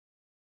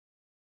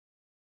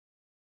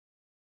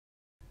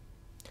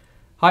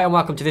Hi and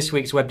welcome to this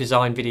week's web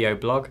design video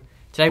blog.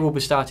 Today we'll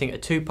be starting a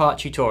two-part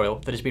tutorial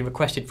that has been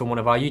requested from one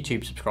of our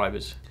YouTube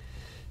subscribers.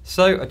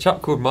 So, a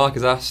chap called Mark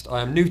has asked,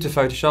 I am new to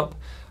Photoshop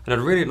and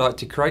I'd really like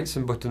to create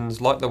some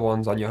buttons like the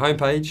ones on your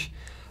homepage,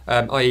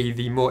 i.e.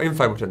 the more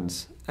info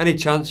buttons. Any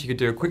chance you could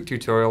do a quick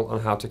tutorial on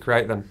how to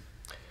create them?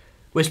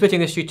 We're splitting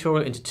this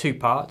tutorial into two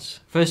parts.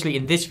 Firstly,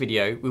 in this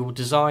video we will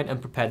design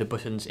and prepare the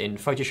buttons in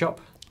Photoshop.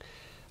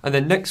 And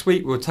then next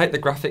week we'll take the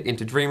graphic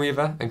into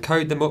Dreamweaver and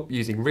code them up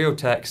using real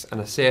text and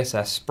a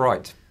Css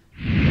Sprite.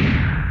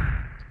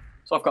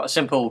 So I've got a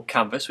simple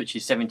canvas which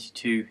is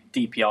 72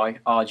 dpi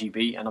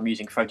RGB and I'm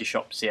using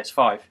Photoshop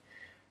CS5.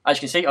 As you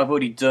can see, I've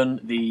already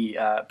done the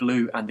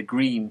blue and the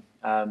green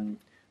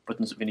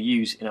buttons that we're going to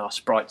use in our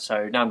sprite,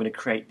 so now I'm going to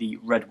create the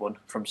red one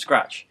from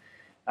scratch.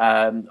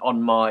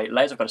 On my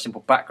layers I've got a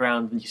simple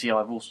background, and you see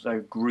I've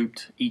also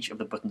grouped each of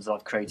the buttons that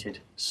I've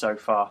created so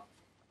far.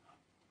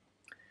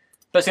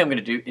 First thing I'm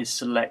going to do is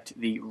select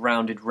the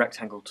rounded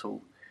rectangle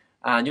tool,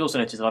 and you'll also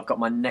notice that I've got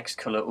my next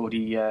colour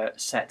already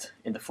set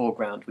in the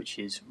foreground, which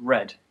is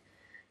red.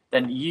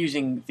 Then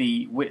using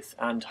the width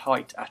and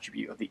height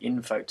attribute of the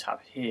info tab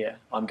here,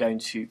 I'm going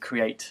to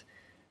create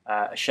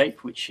a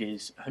shape which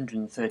is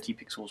 130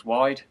 pixels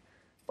wide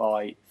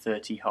by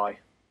 30 high.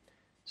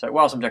 So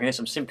whilst I'm doing this,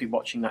 I'm simply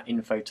watching that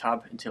info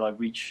tab until I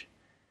reach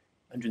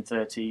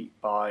 130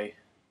 by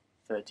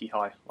 30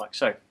 high, like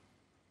so.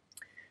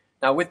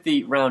 Now with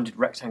the rounded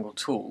rectangle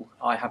tool,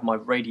 I have my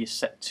radius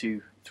set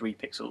to 3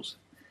 pixels,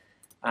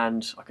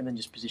 and I can then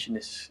just position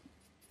this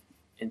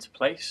into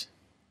place.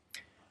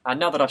 And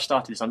now that I've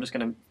started this, I'm just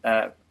going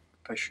to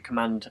push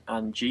Command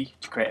and G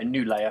to create a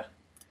new layer,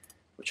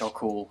 which I'll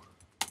call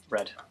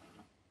red.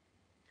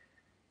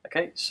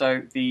 Okay,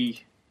 so the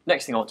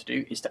next thing I want to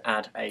do is to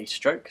add a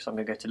stroke. So I'm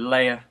going to go to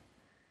Layer,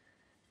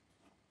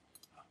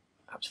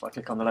 perhaps if I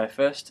click on the layer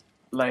first,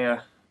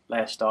 Layer,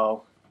 Layer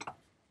Style,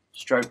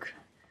 Stroke,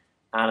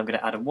 and I'm going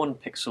to add a 1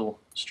 pixel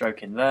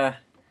stroke in there.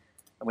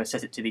 I'm going to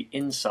set it to the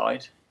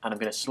inside, and I'm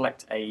going to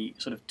select a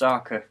sort of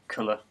darker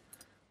colour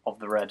of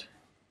the red,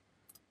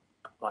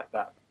 like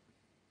that.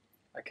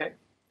 Okay,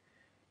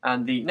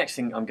 and the next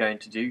thing I'm going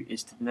to do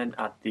is to then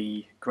add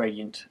the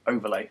gradient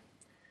overlay.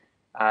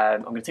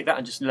 I'm going to take that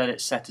and just let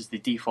it set as the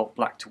default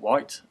black to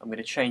white. I'm going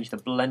to change the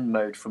blend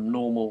mode from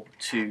normal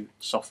to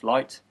soft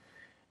light,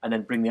 and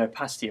then bring the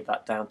opacity of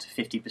that down to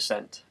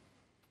 50%.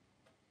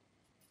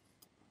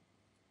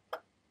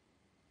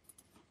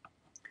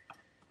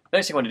 The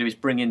next thing I want to do is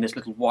bring in this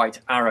little white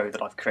arrow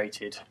that I've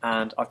created,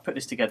 and I've put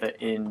this together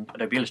in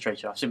Adobe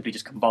Illustrator. I've simply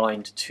just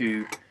combined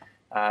two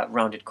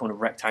rounded corner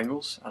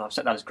rectangles, and I've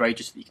set that as grey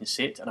just so that you can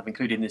see it, and I've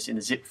included this in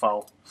the zip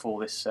file for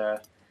this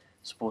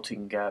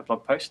supporting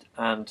blog post.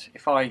 And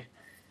if I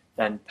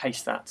then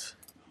paste that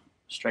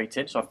straight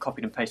in, so I've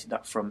copied and pasted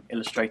that from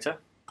Illustrator,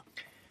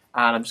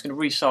 and I'm just going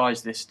to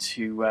resize this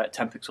to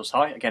 10 pixels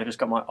high. Again, I've just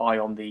got my eye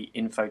on the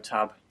info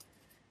tab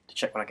to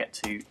check when I get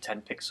to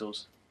 10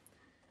 pixels.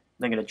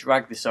 I'm then going to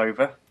drag this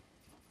over.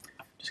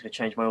 Just going to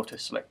change my auto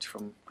select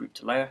from group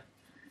to layer.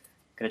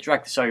 I'm going to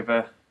drag this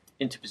over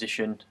into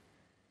position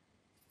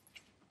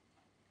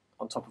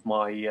on top of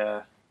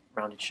my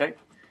rounded shape,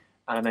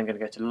 and I'm then going to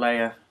go to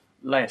layer,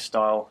 layer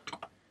style.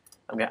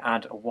 I'm going to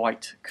add a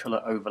white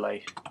colour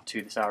overlay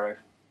to this arrow.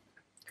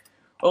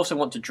 I also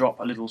want to drop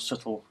a little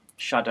subtle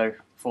shadow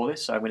for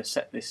this, so I'm going to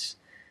set this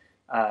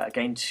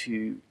again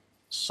to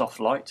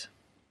soft light,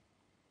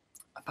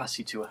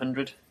 opacity to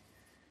 100,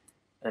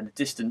 and the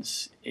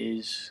distance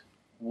is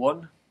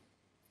 1,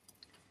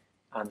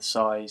 and the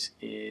size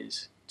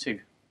is 2. And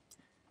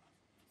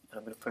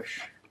I'm going to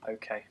push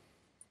OK.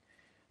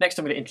 Next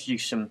I'm going to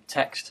introduce some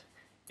text.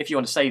 If you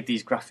want to save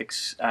these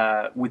graphics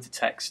with the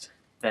text,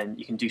 then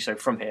you can do so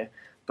from here,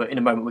 but in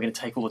a moment we're going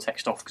to take all the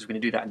text off because we're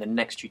going to do that in the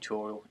next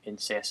tutorial in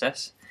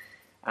CSS.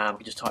 We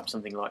can just type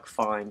something like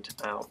find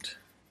out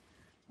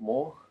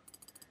more,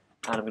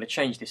 and I'm going to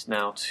change this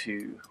now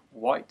to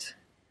white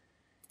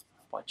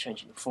by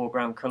changing the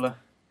foreground colour,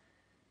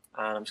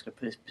 and I'm just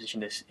going to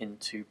position this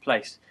into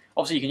place.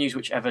 Obviously you can use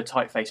whichever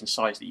typeface and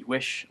size that you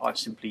wish. I've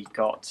simply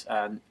got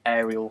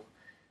Arial,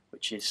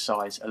 which is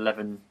size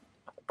 11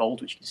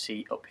 bold, which you can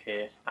see up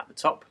here at the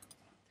top.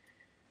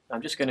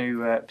 I'm just going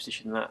to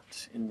position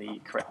that in the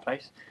correct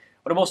place.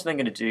 What I'm also then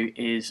going to do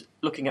is,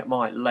 looking at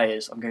my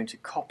layers, I'm going to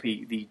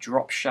copy the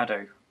drop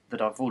shadow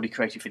that I've already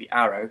created for the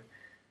arrow.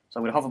 So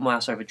I'm going to hover my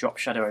mouse over drop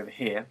shadow over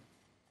here.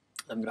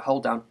 I'm going to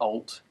hold down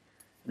Alt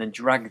and then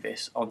drag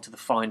this onto the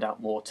find out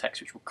more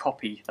text, which will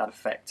copy that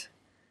effect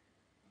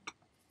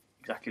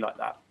exactly like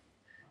that.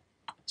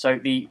 So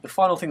the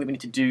final thing that we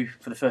need to do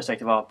for the first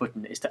state of our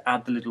button is to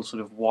add the little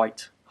sort of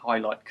white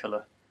highlight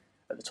colour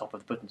at the top of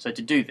the button. So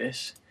to do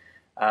this,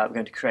 we're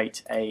going to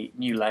create a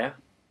new layer.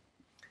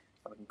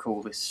 We can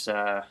call this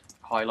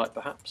highlight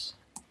perhaps,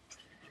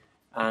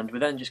 and we're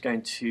then just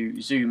going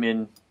to zoom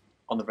in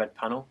on the red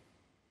panel.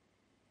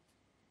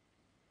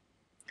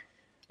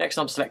 Next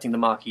I'm selecting the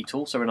marquee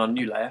tool, so we're in our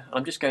new layer.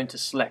 I'm just going to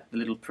select the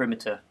little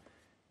perimeter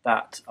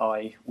that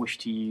I wish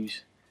to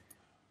use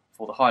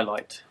for the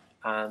highlight,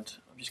 and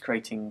I'm just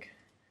creating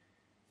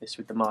this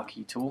with the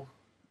marquee tool.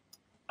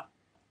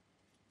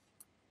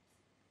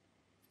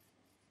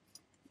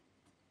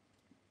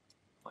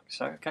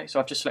 so. Okay, so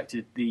I've just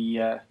selected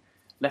the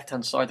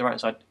left-hand side, the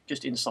right-hand side,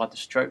 just inside the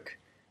stroke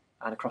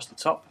and across the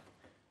top.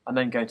 I'm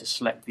then going to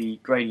select the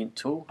gradient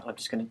tool. I'm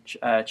just going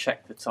to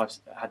check that I've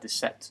had this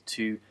set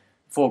to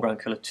foreground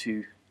colour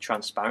to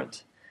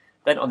transparent.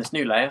 Then on this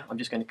new layer, I'm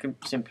just going to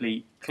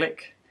simply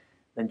click,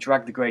 then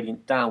drag the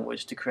gradient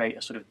downwards to create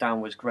a sort of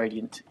downwards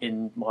gradient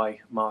in my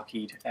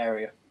marqueed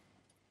area,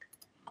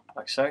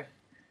 like so.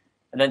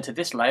 And then to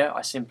this layer,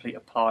 I simply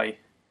apply,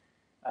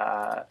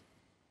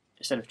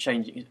 instead of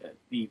changing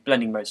the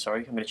blending mode,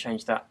 I'm going to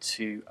change that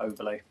to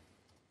overlay.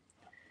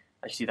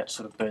 As you see, that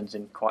sort of burns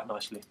in quite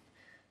nicely.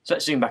 So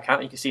let's zoom back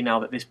out. You can see now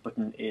that this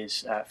button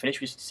is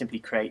finished. We just simply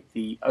create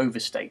the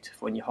overstate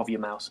for when you hover your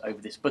mouse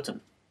over this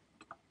button.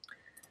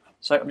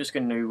 So I'm just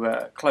going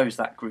to close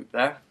that group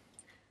there.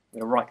 I'm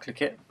going to right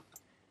click it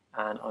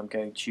and I'm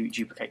going to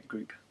duplicate the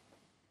group.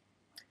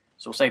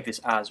 So we'll save this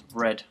as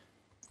red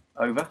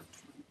over,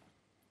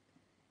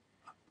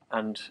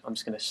 and I'm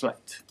just going to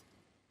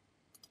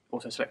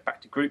also select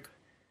back to group,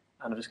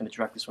 and I'm just going to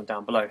drag this one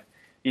down below.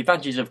 The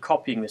advantages of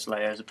copying this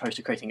layer as opposed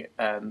to creating it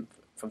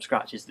from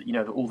scratch is that you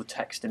know that all the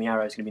text and the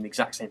arrow is going to be in the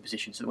exact same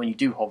position, so that when you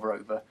do hover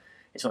over,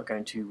 it's not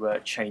going to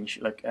change,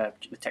 the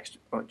text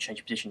won't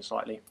change position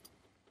slightly.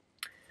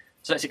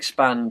 So let's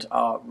expand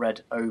our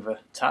red over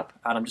tab,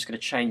 and I'm just going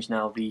to change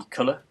now the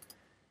colour.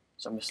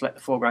 So I'm going to select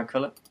the foreground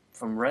colour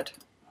from red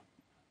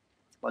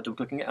by double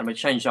clicking it, and I'm going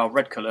to change our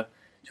red colour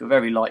to a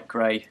very light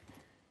grey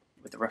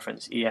with the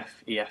reference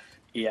EF, EF,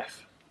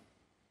 EF.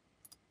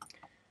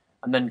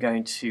 I'm then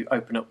going to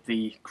open up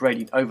the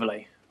gradient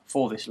overlay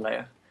for this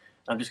layer.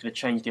 I'm just going to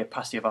change the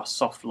opacity of our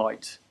soft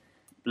light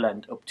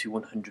blend up to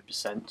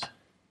 100%.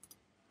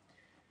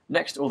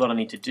 Next, all that I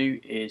need to do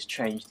is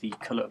change the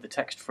colour of the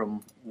text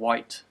from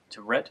white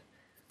to red.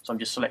 So I'm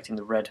just selecting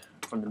the red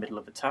from the middle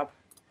of the tab.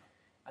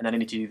 And then I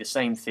need to do the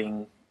same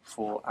thing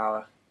for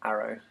our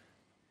arrow,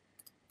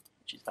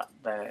 which is that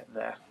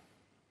there.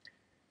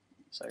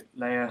 So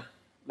layer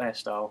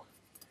style.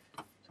 So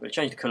I'm going to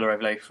change the colour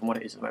overlay from what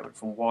it is at the moment,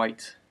 from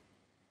white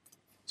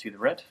to the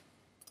red.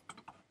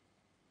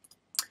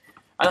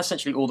 And that's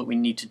essentially all that we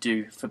need to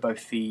do for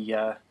both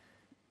the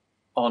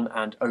on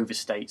and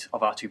overstate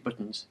of our two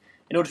buttons.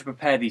 In order to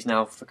prepare these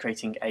now for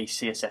creating a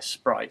CSS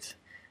sprite,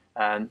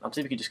 I'm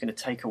simply just going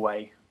to take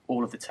away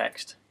all of the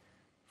text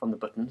from the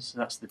buttons. So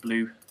that's the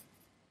blue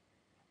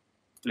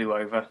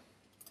over,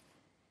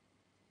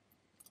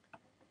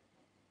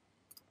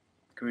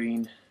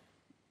 green,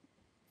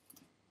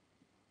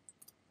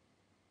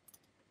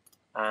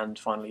 and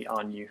finally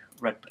our new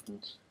red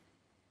buttons.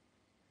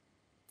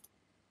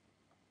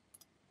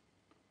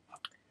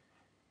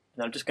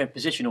 And I'm just going to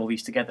position all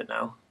these together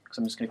now, because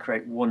I'm just going to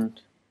create one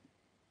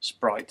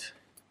sprite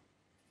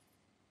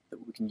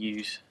that we can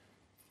use.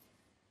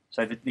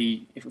 So that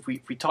if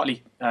we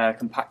tightly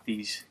compact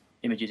these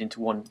images into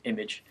one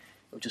image,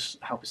 it will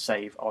just help us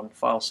save on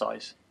file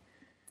size.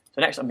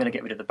 So next I'm going to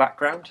get rid of the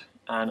background,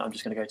 and I'm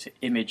just going to go to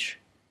Image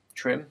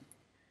Trim,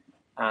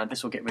 and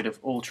this will get rid of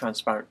all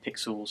transparent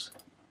pixels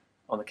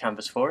on the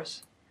canvas for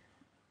us.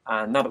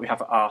 And now that we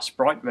have our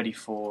sprite ready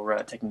for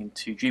taking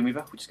into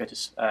Dreamweaver, we'll just go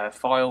to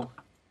File,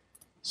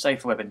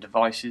 Save for Web and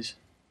Devices.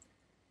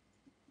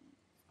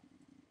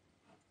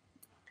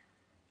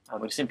 And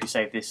we'll simply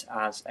save this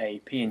as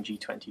a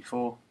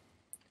PNG24,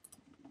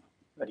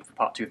 ready for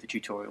part 2 of the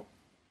tutorial.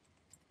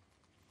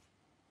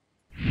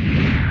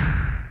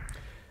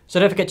 So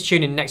don't forget to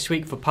tune in next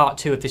week for part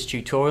 2 of this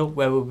tutorial,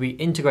 where we'll be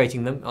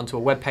integrating them onto a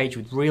web page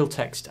with real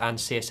text and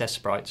CSS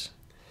sprites.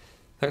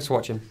 Thanks for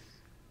watching.